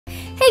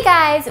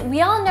Hey guys,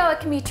 we all know it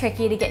can be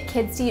tricky to get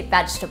kids to eat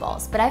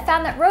vegetables, but I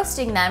found that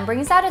roasting them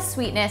brings out a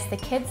sweetness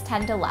that kids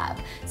tend to love.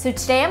 So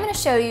today I'm going to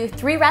show you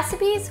 3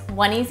 recipes,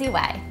 one easy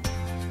way.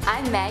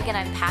 I'm Meg and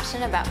I'm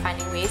passionate about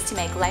finding ways to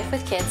make life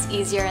with kids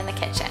easier in the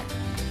kitchen.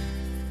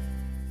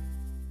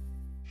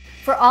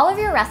 For all of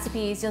your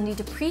recipes, you'll need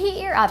to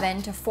preheat your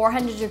oven to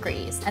 400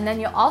 degrees, and then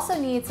you'll also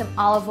need some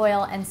olive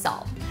oil and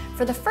salt.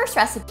 For the first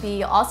recipe,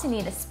 you'll also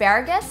need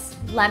asparagus,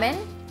 lemon,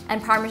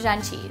 and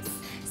Parmesan cheese.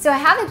 So I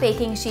have a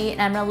baking sheet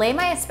and I'm gonna lay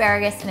my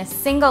asparagus in a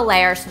single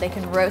layer so they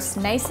can roast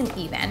nice and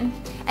even.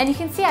 And you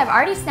can see I've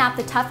already snapped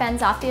the tough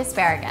ends off the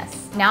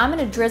asparagus. Now I'm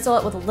gonna drizzle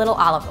it with a little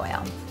olive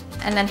oil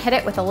and then hit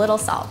it with a little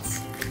salt.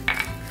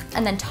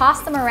 And then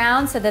toss them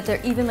around so that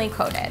they're evenly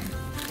coated.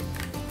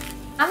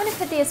 I'm gonna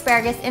put the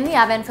asparagus in the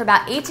oven for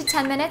about 8 to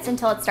 10 minutes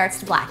until it starts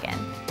to blacken.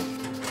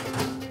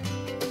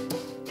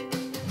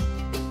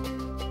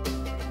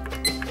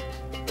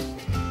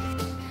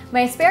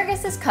 My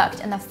asparagus is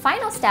cooked and the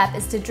final step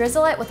is to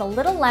drizzle it with a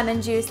little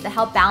lemon juice to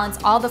help balance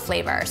all the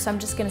flavor. So I'm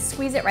just gonna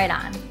squeeze it right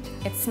on.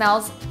 It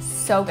smells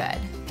so good.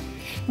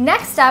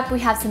 Next up, we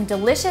have some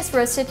delicious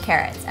roasted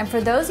carrots. And for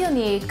those you'll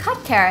need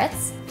cut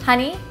carrots,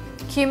 honey,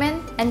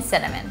 cumin, and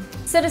cinnamon.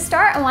 So to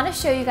start, I wanna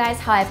show you guys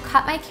how I've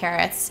cut my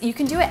carrots. You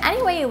can do it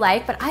any way you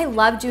like, but I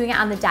love doing it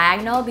on the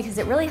diagonal because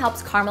it really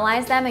helps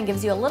caramelize them and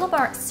gives you a little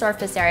more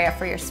surface area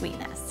for your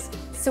sweetness.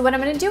 So what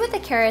I'm gonna do with the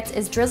carrots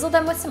is drizzle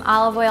them with some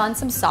olive oil and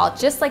some salt,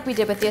 just like we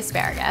did with the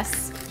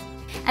asparagus.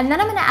 And then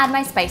I'm gonna add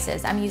my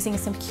spices. I'm using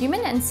some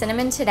cumin and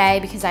cinnamon today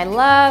because I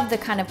love the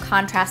kind of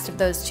contrast of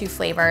those 2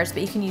 flavors,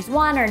 but you can use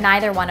one or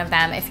neither one of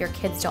them if your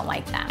kids don't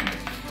like them.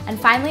 And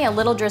finally, a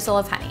little drizzle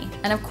of honey.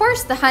 And of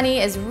course, the honey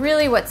is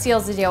really what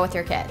seals the deal with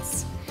your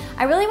kids.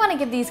 I really wanna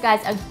give these guys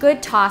a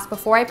good toss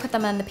before I put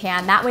them in the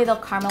pan, that way they'll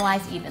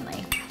caramelize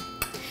evenly.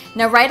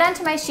 Now right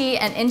onto my sheet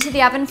and into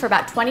the oven for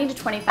about 20 to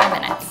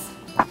 25 minutes.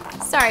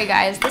 Sorry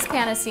guys, this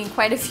pan has seen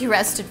quite a few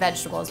roasted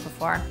vegetables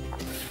before.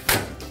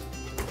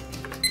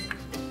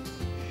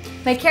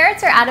 My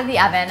carrots are out of the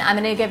oven. I'm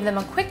gonna give them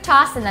a quick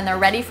toss and then they're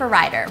ready for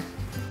rider.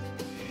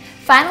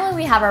 Finally,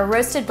 we have our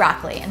roasted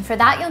broccoli, and for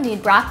that you'll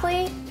need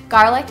broccoli,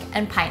 garlic,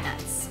 and pine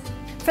nuts.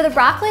 For the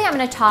broccoli, I'm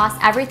gonna toss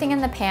everything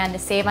in the pan to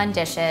save on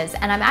dishes,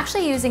 and I'm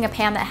actually using a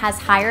pan that has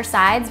higher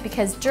sides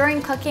because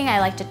during cooking I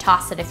like to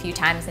toss it a few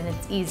times and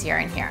it's easier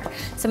in here.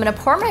 So I'm gonna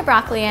pour my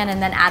broccoli in and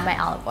then add my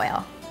olive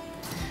oil.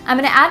 I'm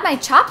gonna add my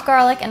chopped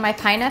garlic and my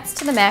pine nuts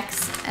to the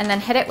mix and then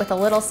hit it with a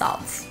little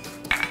salt.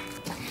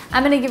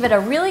 I'm gonna give it a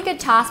really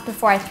good toss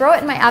before I throw it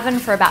in my oven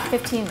for about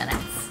 15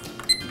 minutes.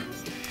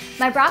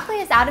 My broccoli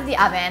is out of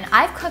the oven.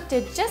 I've cooked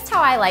it just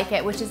how I like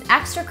it, which is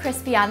extra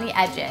crispy on the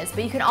edges,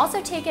 but you can also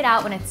take it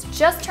out when it's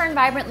just turned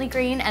vibrantly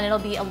green and it'll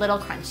be a little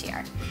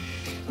crunchier.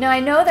 Now I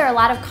know there are a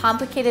lot of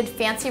complicated,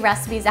 fancy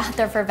recipes out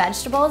there for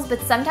vegetables, but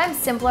sometimes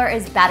simpler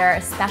is better,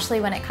 especially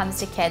when it comes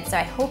to kids, so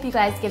I hope you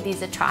guys give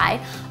these a try.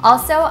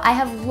 Also, I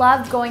have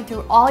loved going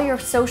through all your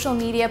social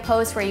media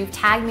posts where you've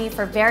tagged me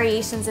for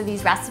variations of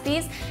these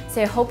recipes,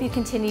 so I hope you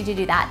continue to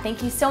do that.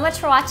 Thank you so much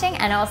for watching,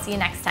 and I'll see you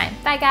next time.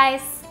 Bye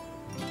guys!